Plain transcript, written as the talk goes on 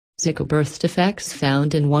Zika birth defects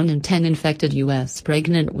found in 1 in 10 infected U.S.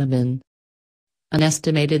 pregnant women. An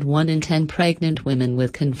estimated 1 in 10 pregnant women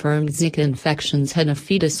with confirmed Zika infections had a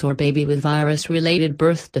fetus or baby with virus-related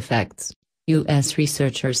birth defects, U.S.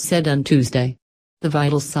 researchers said on Tuesday. The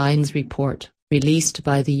Vital Signs report, released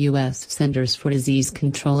by the U.S. Centers for Disease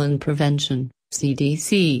Control and Prevention,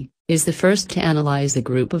 CDC, is the first to analyze a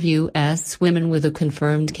group of U.S. women with a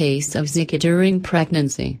confirmed case of Zika during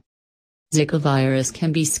pregnancy. Zika virus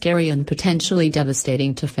can be scary and potentially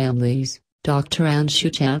devastating to families, Dr. Anshu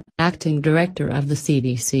Chat, acting director of the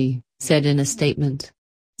CDC, said in a statement.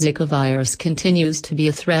 Zika virus continues to be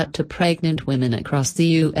a threat to pregnant women across the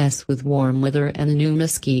U.S. with warm weather and a new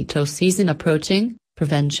mosquito season approaching.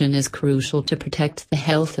 Prevention is crucial to protect the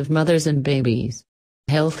health of mothers and babies.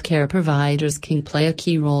 Healthcare providers can play a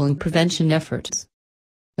key role in prevention efforts.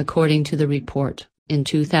 According to the report, in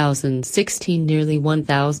 2016 nearly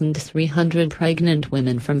 1,300 pregnant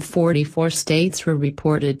women from 44 states were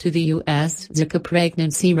reported to the U.S. Zika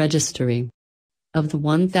Pregnancy Registry. Of the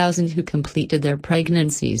 1,000 who completed their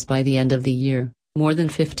pregnancies by the end of the year, more than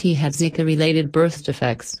 50 had Zika-related birth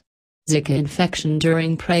defects. Zika infection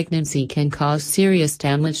during pregnancy can cause serious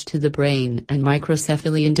damage to the brain and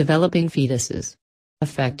microcephaly in developing fetuses.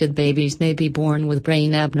 Affected babies may be born with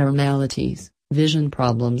brain abnormalities, vision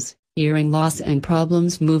problems, hearing loss and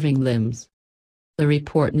problems moving limbs. The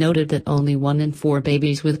report noted that only 1 in 4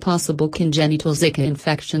 babies with possible congenital Zika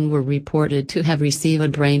infection were reported to have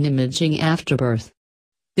received brain imaging after birth.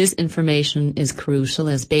 This information is crucial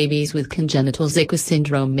as babies with congenital Zika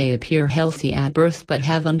syndrome may appear healthy at birth but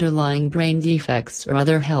have underlying brain defects or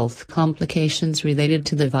other health complications related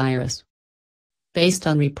to the virus. Based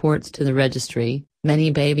on reports to the registry,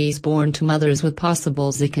 many babies born to mothers with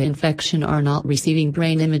possible Zika infection are not receiving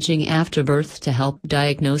brain imaging after birth to help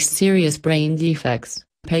diagnose serious brain defects.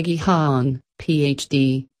 Peggy Hahn,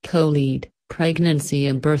 Ph.D., co-lead, Pregnancy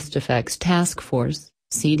and Birth Defects Task Force,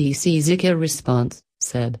 CDC Zika Response,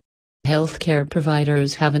 said. Healthcare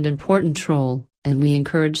providers have an important role, and we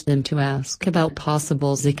encourage them to ask about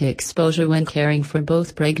possible Zika exposure when caring for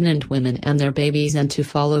both pregnant women and their babies and to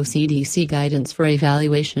follow CDC guidance for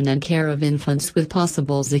evaluation and care of infants with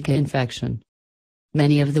possible Zika infection.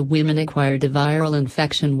 Many of the women acquired the viral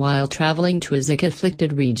infection while traveling to a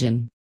Zika-afflicted region,